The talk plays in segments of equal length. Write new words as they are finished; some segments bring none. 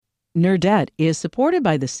Nerdette is supported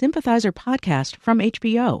by the Sympathizer podcast from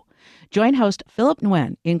HBO. Join host Philip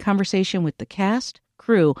Nguyen in conversation with the cast,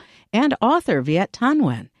 crew, and author Viet Thanh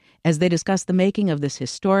Nguyen as they discuss the making of this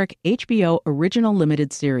historic HBO original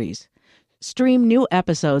limited series. Stream new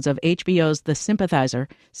episodes of HBO's The Sympathizer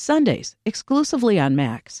Sundays exclusively on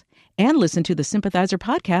Max, and listen to the Sympathizer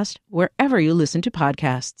podcast wherever you listen to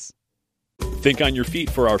podcasts. Think on your feet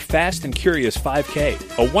for our Fast and Curious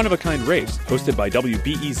 5K, a one-of-a-kind race hosted by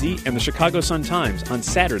WBEZ and the Chicago Sun-Times on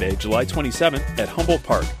Saturday, July 27th at Humboldt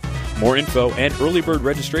Park. More info and early bird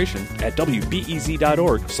registration at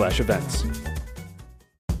wbez.org/events.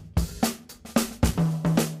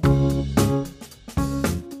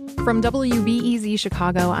 From WBEZ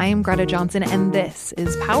Chicago, I am Greta Johnson, and this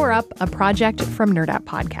is Power Up, a project from Nerdette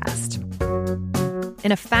Podcast.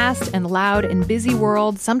 In a fast and loud and busy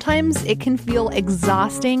world, sometimes it can feel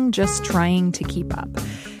exhausting just trying to keep up.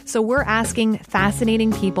 So we're asking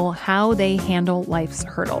fascinating people how they handle life's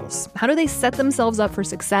hurdles. How do they set themselves up for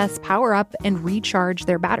success, power up, and recharge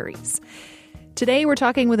their batteries? Today, we're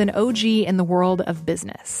talking with an OG in the world of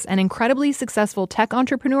business, an incredibly successful tech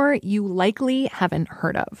entrepreneur you likely haven't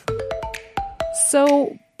heard of.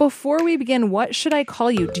 So before we begin, what should I call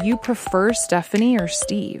you? Do you prefer Stephanie or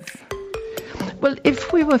Steve? Well,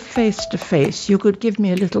 if we were face to face, you could give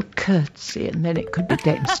me a little curtsy and then it could be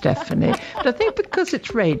Dame Stephanie. But I think because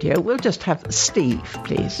it's radio, we'll just have Steve,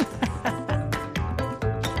 please.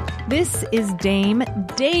 This is Dame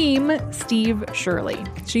Steve Shirley.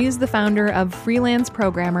 She is the founder of Freelance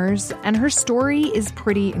Programmers, and her story is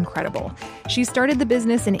pretty incredible. She started the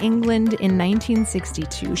business in England in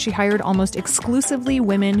 1962. She hired almost exclusively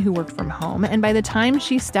women who worked from home, and by the time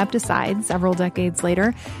she stepped aside several decades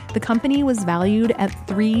later, the company was valued at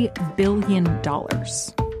 $3 billion.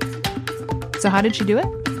 So how did she do it?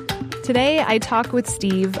 Today, I talk with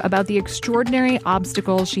Steve about the extraordinary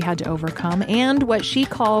obstacles she had to overcome and what she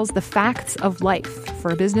calls the facts of life for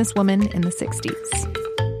a businesswoman in the 60s.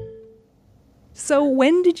 So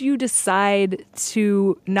when did you decide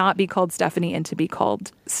to not be called Stephanie and to be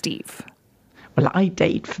called Steve? Well, I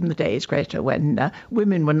date from the days, Greta, when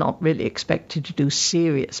women were not really expected to do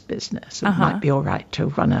serious business. It might be all right to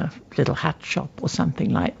run a little hat shop or something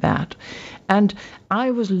like that. And I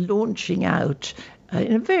was launching out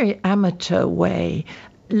in a very amateur way,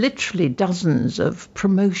 literally dozens of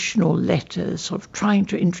promotional letters, sort of trying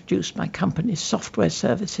to introduce my company's software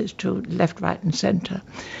services to left, right, and centre,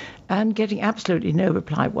 and getting absolutely no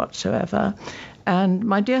reply whatsoever. And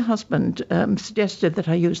my dear husband suggested that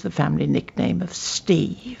I use the family nickname of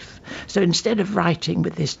Steve. So instead of writing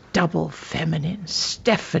with this double feminine,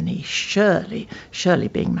 Stephanie Shirley, Shirley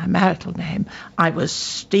being my marital name, I was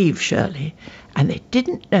Steve Shirley. And they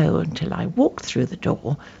didn't know until I walked through the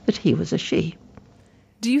door that he was a she.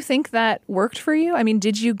 Do you think that worked for you? I mean,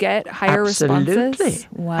 did you get higher responses?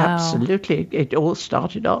 Wow. Absolutely. It all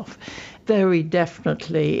started off. Very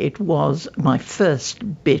definitely it was my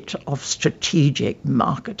first bit of strategic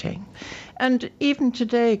marketing. And even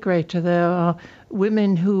today, Greta, there are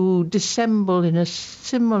women who dissemble in a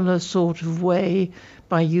similar sort of way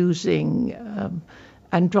by using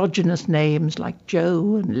androgynous names like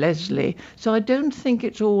Joe and Leslie. So I don't think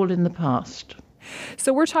it's all in the past.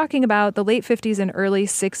 So we're talking about the late 50s and early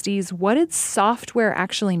 60s. What did software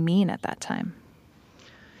actually mean at that time?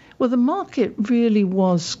 Well, the market really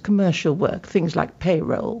was commercial work, things like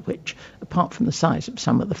payroll, which, apart from the size of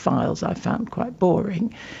some of the files, I found quite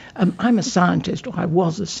boring. I'm a scientist, or I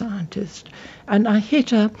was a scientist, and I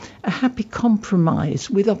hit a happy compromise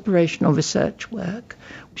with operational research work,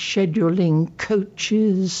 scheduling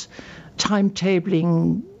coaches,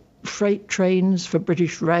 timetabling freight trains for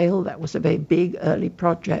British Rail. That was a very big early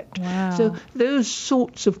project. Wow. So those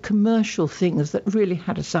sorts of commercial things that really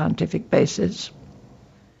had a scientific basis.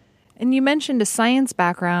 And you mentioned a science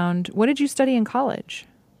background. What did you study in college?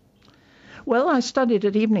 Well, I studied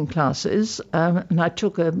at evening classes, and I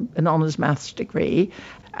took an honours maths degree.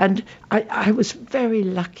 And I was very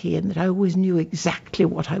lucky in that I always knew exactly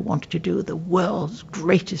what I wanted to do, the world's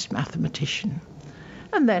greatest mathematician.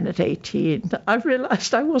 And then at 18, I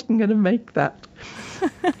realised I wasn't going to make that.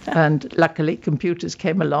 And luckily, computers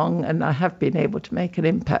came along, and I have been able to make an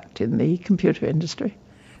impact in the computer industry.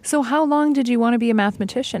 So how long did you want to be a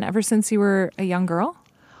mathematician? Ever since you were a young girl?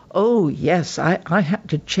 Oh, yes. I had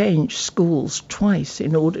to change schools twice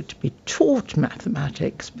in order to be taught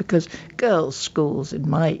mathematics because girls' schools in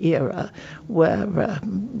my era were,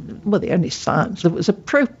 the only science that was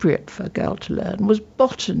appropriate for a girl to learn was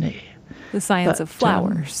botany. The science of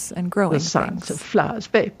flowers and growing things. The science of flowers.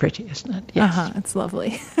 Very pretty, isn't it? Yes. It's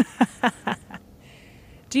lovely.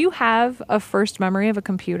 Do you have a first memory of a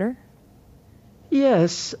computer?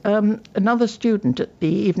 Yes, another student at the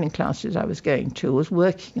evening classes I was going to was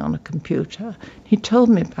working on a computer. He told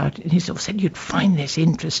me about it, and he sort of said, "You'd find this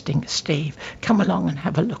interesting, Steve. Come along and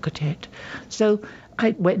have a look at it." So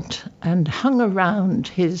I went and hung around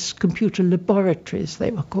his computer laboratories,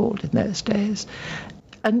 they were called in those days,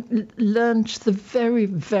 and learned the very,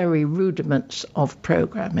 very rudiments of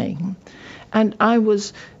programming. And I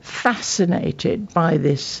was fascinated by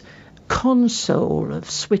this console of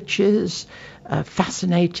switches,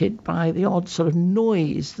 fascinated by the odd sort of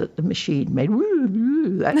noise that the machine made,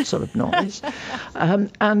 that sort of noise.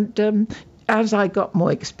 As I got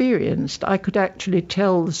more experienced, I could actually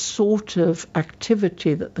tell the sort of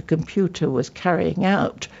activity that the computer was carrying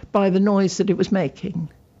out by the noise that it was making.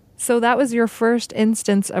 So that was your first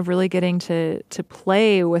instance of really getting to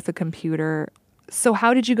play with a computer. So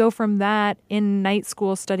how did you go from that in night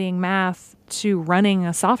school studying math to running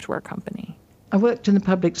a software company? I worked in the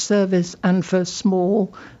public service and for a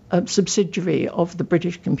small subsidiary of the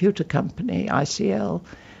British Computer Company, ICL.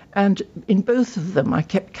 And in both of them, I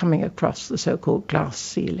kept coming across the so-called glass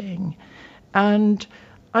ceiling. And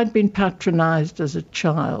I'd been patronized as a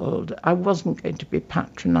child. I wasn't going to be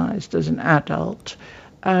patronized as an adult.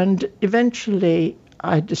 And eventually,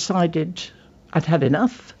 I decided I'd had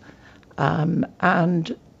enough.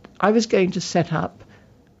 And I was going to set up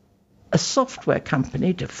a software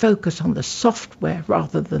company to focus on the software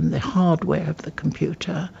rather than the hardware of the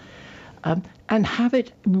computer, and have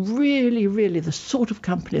it really, really the sort of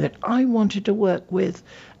company that I wanted to work with.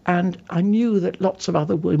 And I knew that lots of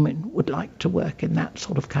other women would like to work in that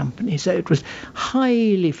sort of company. So it was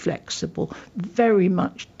highly flexible, very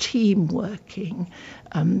much team working.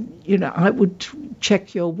 I would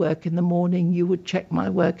check your work in the morning, you would check my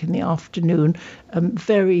work in the afternoon,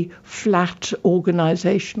 very flat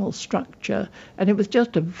organizational structure. And it was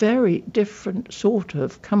just a very different sort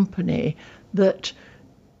of company that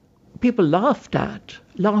people laughed at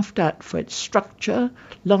for its structure,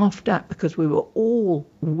 laughed at because we were all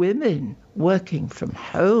women working from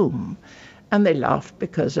home. And they laughed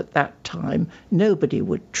because at that time, nobody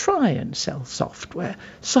would try and sell software.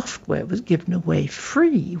 Software was given away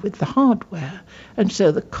free with the hardware. And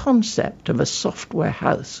so the concept of a software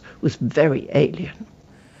house was very alien.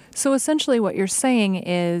 So essentially what you're saying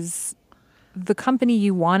is the company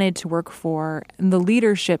you wanted to work for and the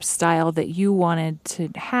leadership style that you wanted to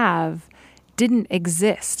have didn't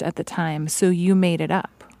exist at the time, so you made it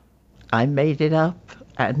up. I made it up,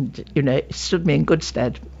 and, it stood me in good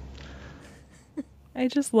stead. I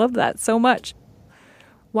just love that so much.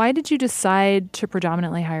 Why did you decide to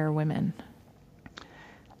predominantly hire women?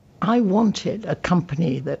 I wanted a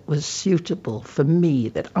company that was suitable for me,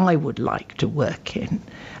 that I would like to work in.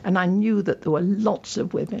 And I knew that there were lots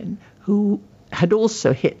of women who had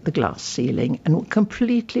also hit the glass ceiling and were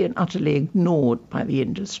completely and utterly ignored by the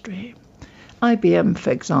industry. IBM,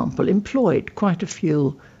 for example, employed quite a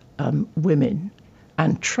few women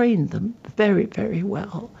and trained them very, very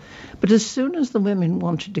well. But as soon as the women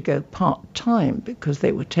wanted to go part-time because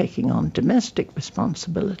they were taking on domestic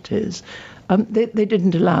responsibilities, they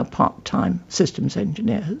didn't allow part-time systems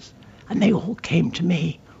engineers. And they all came to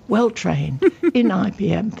me, well-trained, in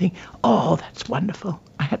IBM, thinking, oh, that's wonderful.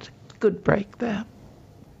 I had a good break there.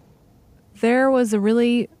 There was a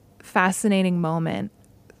really fascinating moment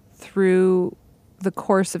through the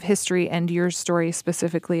course of history and your story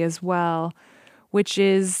specifically as well, which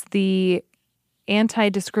is the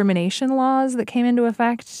anti-discrimination laws that came into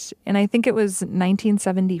effect, and I think it was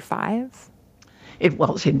 1975. It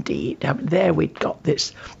was indeed. There we'd got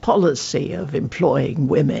this policy of employing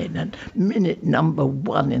women, and minute number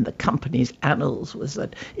one in the company's annals was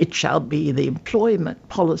that it shall be the employment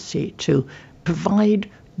policy to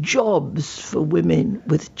provide jobs for women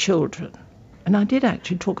with children. And I did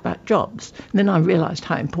actually talk about jobs. And then I realized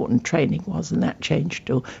how important training was, and that changed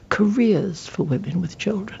to careers for women with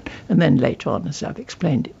children. And then later on, as I've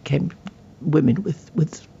explained, it came women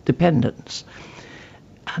with dependents.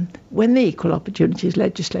 When the equal opportunities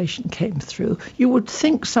legislation came through, you would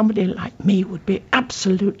think somebody like me would be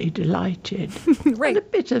absolutely delighted. Right. And a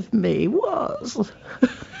bit of me was.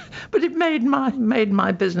 But it made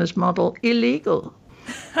my business model illegal.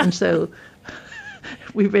 And so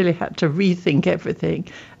we really had to rethink everything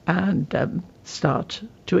and start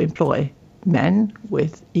to employ men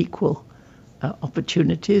with equal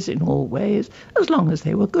opportunities in all ways, as long as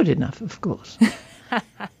they were good enough, of course.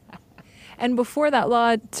 And before that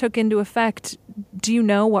law took into effect, do you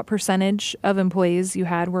know what percentage of employees you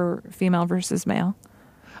had were female versus male?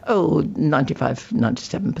 Oh, 95,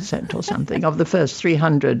 97% or something. Of the first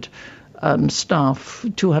 300 staff,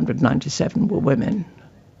 297 were women.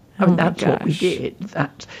 I mean, that's what we did.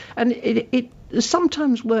 And it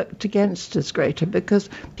sometimes worked against us, Greta, because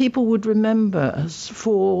people would remember us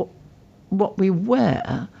for what we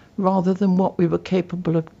were rather than what we were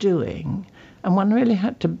capable of doing. And one really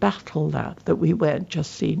had to battle that we weren't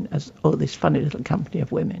just seen as, this funny little company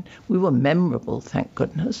of women. We were memorable, thank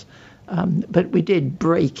goodness, but we did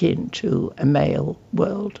break into a male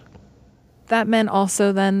world. That meant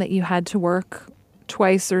also then that you had to work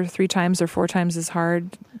twice or 3 times or 4 times as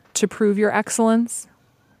hard to prove your excellence?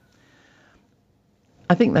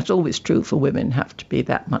 I think that's always true for women, have to be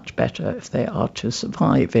that much better if they are to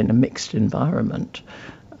survive in a mixed environment.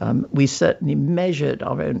 We certainly measured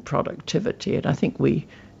our own productivity, and I think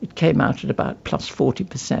it came out at about plus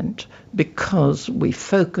 40% because we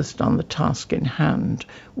focused on the task in hand.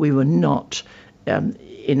 We were not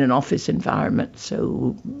in an office environment,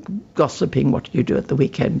 so gossiping, what did you do at the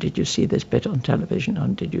weekend? Did you see this bit on television?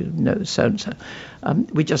 And did you know so-and-so?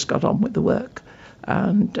 We just got on with the work.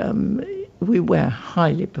 And we were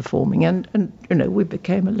highly performing. And we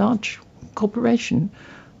became a large corporation.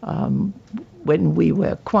 When we were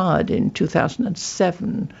acquired in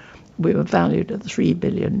 2007, we were valued at $3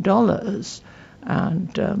 billion.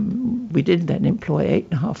 And we did then employ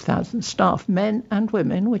 8,500 staff, men and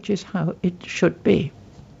women, which is how it should be.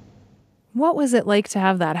 What was it like to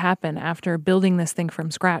have that happen after building this thing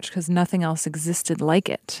from scratch because nothing else existed like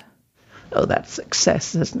it? Oh, that's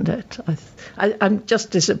success, isn't it? I'm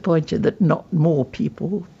just disappointed that not more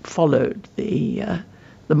people followed the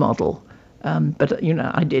model. But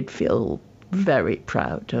I did feel very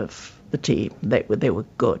proud of the team. They were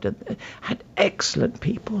good and had excellent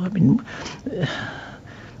people. I mean,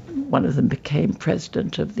 one of them became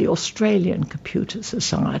president of the Australian Computer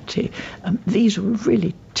Society. These were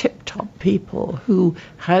really tip-top people who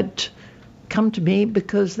had come to me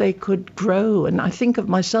because they could grow. And I think of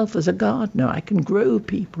myself as a gardener. I can grow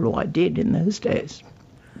people, or I did in those days.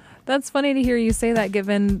 That's funny to hear you say that,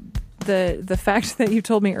 given the fact that you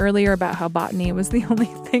told me earlier about how botany was the only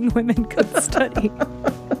thing women could study.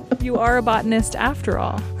 You are a botanist after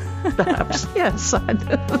all. Perhaps, yes.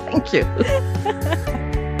 Thank you.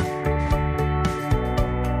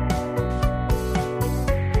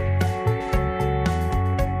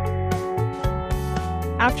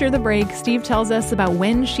 After the break, Steve tells us about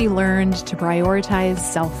when she learned to prioritize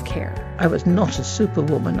self-care. I was not a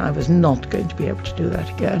superwoman. I was not going to be able to do that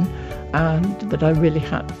again. And that I really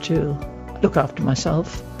had to look after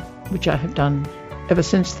myself, which I have done ever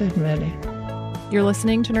since then, really. You're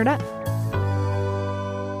listening to Nerdette.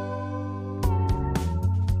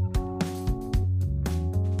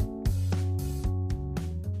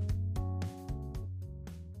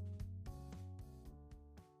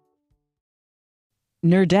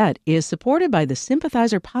 Nerdette is supported by the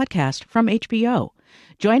Sympathizer podcast from HBO.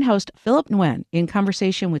 Join host Philip Nguyen in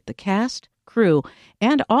conversation with the cast, crew,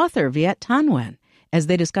 and author Viet Thanh Nguyen as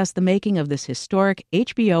they discuss the making of this historic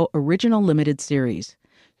HBO original limited series.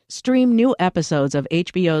 Stream new episodes of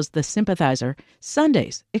HBO's The Sympathizer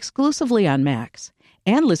Sundays exclusively on Max,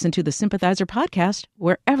 and listen to the Sympathizer podcast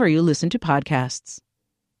wherever you listen to podcasts.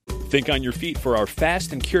 Think on your feet for our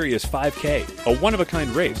Fast and Curious 5K, a one-of-a-kind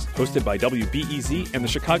race hosted by WBEZ and the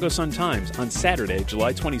Chicago Sun-Times on Saturday,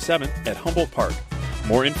 July 27th at Humboldt Park.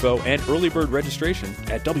 More info and early bird registration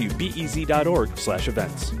at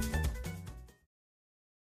wbez.org/events.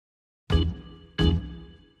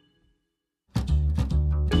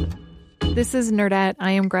 This is Nerdette.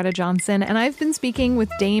 I am Greta Johnson, and I've been speaking with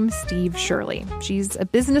Dame Steve Shirley. She's a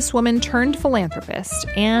businesswoman turned philanthropist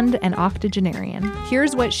and an octogenarian.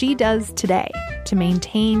 Here's what she does today to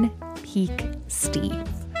maintain peak Steve.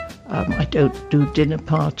 I don't do dinner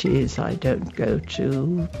parties. I don't go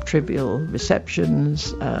to trivial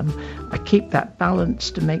receptions. I keep that balance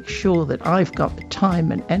to make sure that I've got the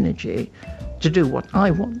time and energy to do what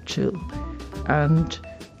I want to. And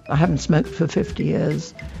I haven't smoked for 50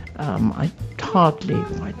 years. I drink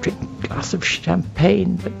a glass of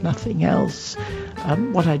champagne, but nothing else.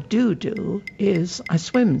 What I do is I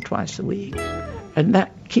swim twice a week, and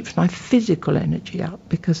that keeps my physical energy up,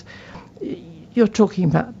 because you're talking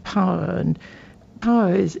about power, and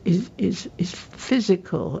power is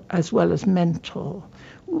physical as well as mental.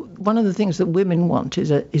 One of the things that women want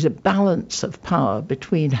is a balance of power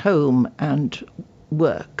between home and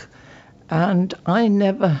work, and I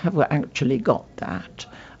never have actually got that.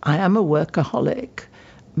 I am a workaholic.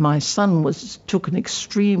 My son was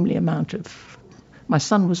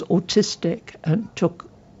autistic and took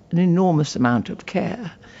an enormous amount of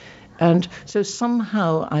care. And so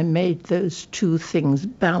somehow I made those two things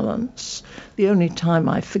balance. The only time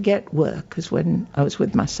I forget work is when I was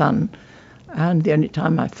with my son. And the only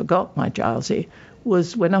time I forgot my Gilesy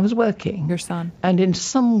was when I was working. Your son. And in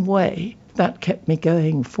some way, that kept me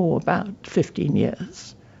going for about 15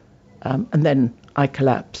 years. And then I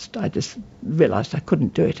collapsed. I just realized I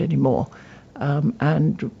couldn't do it anymore,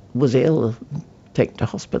 and was ill, taken to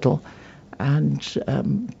hospital, and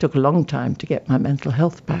took a long time to get my mental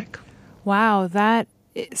health back. Wow, that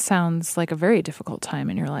sounds like a very difficult time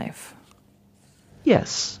in your life.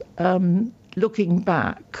 Yes. Looking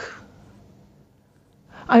back,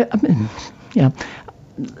 I mean, yeah.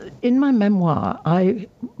 In my memoir, I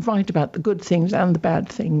write about the good things and the bad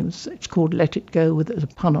things. It's called Let It Go, with a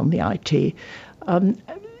pun on the IT.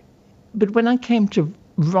 But when I came to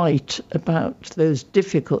write about those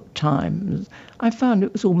difficult times, I found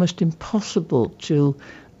it was almost impossible to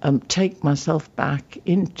take myself back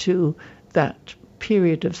into that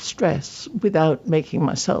period of stress without making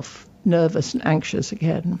myself nervous and anxious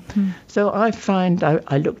again. So I find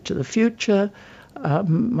I look to the future.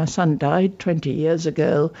 My son died 20 years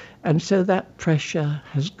ago, and so that pressure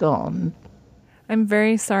has gone. I'm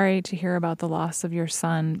very sorry to hear about the loss of your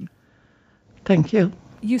son. Thank you.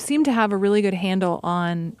 You seem to have a really good handle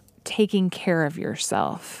on taking care of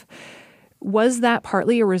yourself. Was that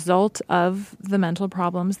partly a result of the mental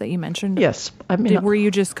problems that you mentioned? Yes. I mean, were you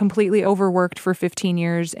just completely overworked for 15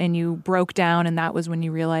 years and you broke down, and that was when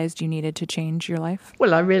you realized you needed to change your life?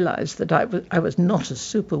 Well, I realized that I was not a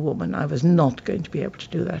superwoman. I was not going to be able to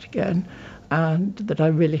do that again, and that I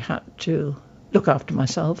really had to look after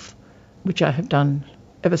myself, which I have done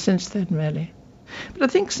ever since then, really. But I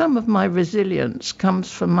think some of my resilience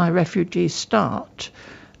comes from my refugee start.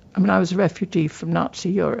 I mean, I was a refugee from Nazi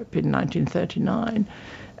Europe in 1939,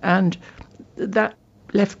 and that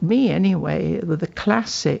left me, anyway, with the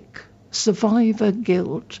classic survivor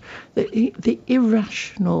guilt, the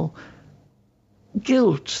irrational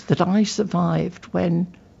guilt that I survived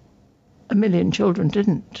when a million children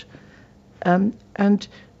didn't. And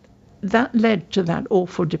that led to that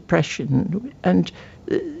awful depression, and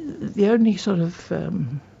the only sort of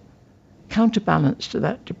counterbalance to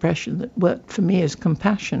that depression that worked for me is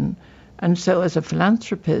compassion. And so as a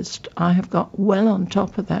philanthropist, I have got well on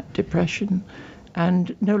top of that depression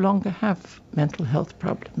and no longer have mental health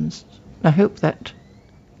problems. I hope that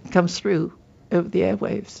comes through over the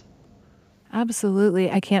airwaves. Absolutely.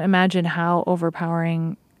 I can't imagine how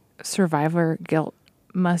overpowering survivor guilt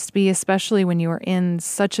must be, especially when you are in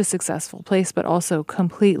such a successful place, but also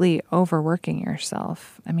completely overworking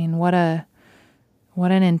yourself. I mean, what an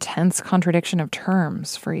intense contradiction of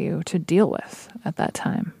terms for you to deal with at that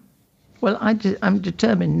time. Well, I'm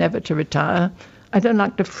determined never to retire. I don't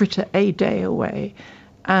like to fritter a day away.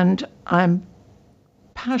 And I'm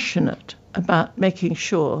passionate about making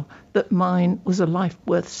sure that mine was a life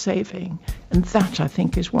worth saving. And that, I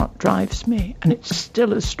think, is what drives me. And it's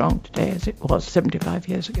still as strong today as it was 75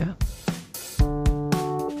 years ago.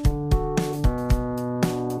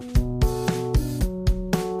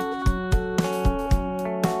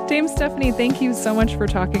 Dame Stephanie, thank you so much for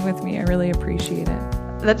talking with me. I really appreciate it.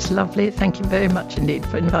 That's lovely. Thank you very much indeed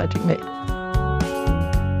for inviting me.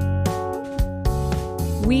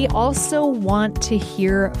 We also want to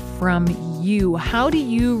hear from you. How do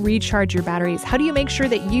you recharge your batteries? How do you make sure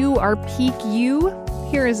that you are peak you?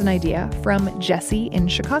 Here is an idea from Jessie in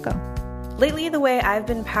Chicago. Lately, the way I've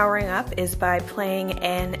been powering up is by playing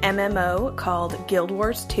an MMO called Guild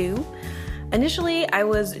Wars 2. Initially, I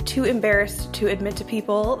was too embarrassed to admit to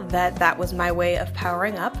people that that was my way of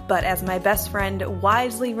powering up, but as my best friend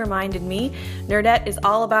wisely reminded me, Nerdette is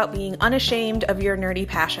all about being unashamed of your nerdy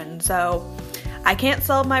passion. So I can't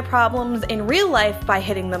solve my problems in real life by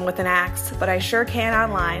hitting them with an axe, but I sure can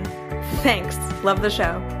online. Thanks. Love the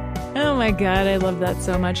show. Oh my God, I love that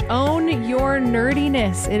so much. Own your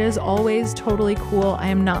nerdiness. It is always totally cool. I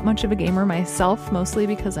am not much of a gamer myself, mostly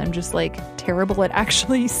because I'm just terrible at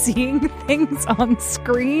actually seeing things on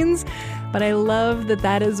screens. But I love that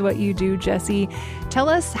that is what you do, Jessie. Tell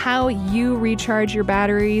us how you recharge your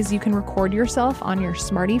batteries. You can record yourself on your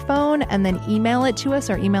smartphone and then email it to us.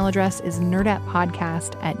 Our email address is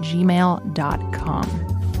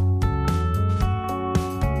nerdettepodcast@gmail.com.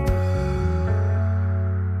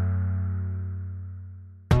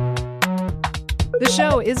 The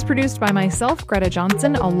show is produced by myself, Greta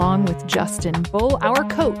Johnson, along with Justin Bull. Our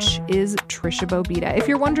coach is Trisha Bobita. If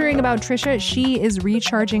you're wondering about Trisha, she is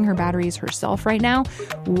recharging her batteries herself right now.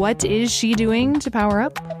 What is she doing to power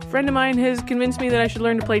up? A friend of mine has convinced me that I should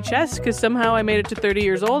learn to play chess because somehow I made it to 30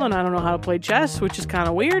 years old and I don't know how to play chess, which is kind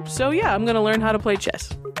of weird. So yeah, I'm going to learn how to play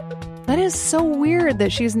chess. That is so weird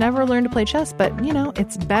that she's never learned to play chess, but,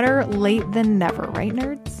 it's better late than never, right,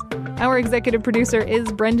 nerds? Our executive producer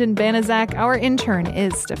is Brendan Banaszak. Our intern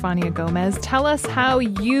is Stefania Gomez. Tell us how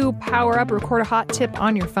you power up. Record a hot tip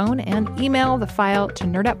on your phone and email the file to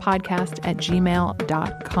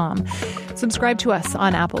nerdettepodcast@gmail.com. Subscribe to us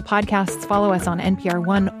on Apple Podcasts, follow us on NPR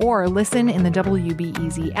One, or listen in the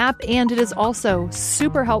WBEZ app. And it is also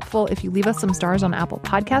super helpful if you leave us some stars on Apple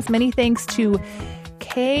Podcasts. Many thanks to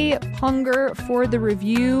K. Punger for the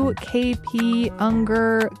review. KP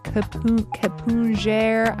Unger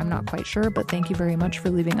Kapunger. I'm not quite sure, but thank you very much for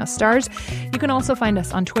leaving us stars. You can also find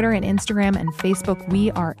us on Twitter and Instagram and Facebook. We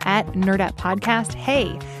are at Nerdette Podcast.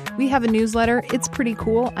 Hey, we have a newsletter. It's pretty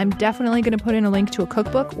cool. I'm definitely going to put in a link to a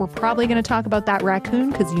cookbook. We're probably going to talk about that raccoon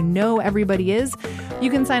because you know everybody is. You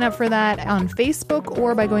can sign up for that on Facebook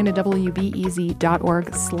or by going to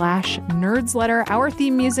wbez.org/nerdsletter. Our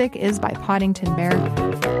theme music is by Poddington Bear.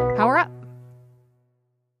 Power up.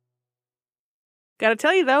 Gotta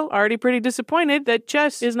tell you, though, already pretty disappointed that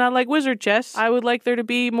chess is not like wizard chess. I would like there to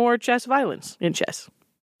be more chess violence in chess.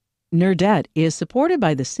 Nerdette is supported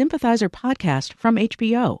by the Sympathizer podcast from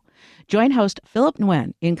HBO. Join host Philip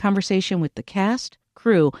Nguyen in conversation with the cast,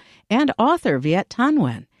 crew, and author Viet Thanh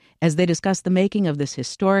Nguyen as they discuss the making of this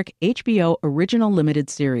historic HBO original limited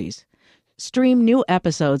series. Stream new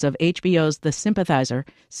episodes of HBO's The Sympathizer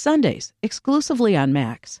Sundays exclusively on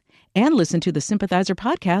Max, and listen to the Sympathizer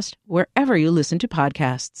podcast wherever you listen to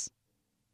podcasts.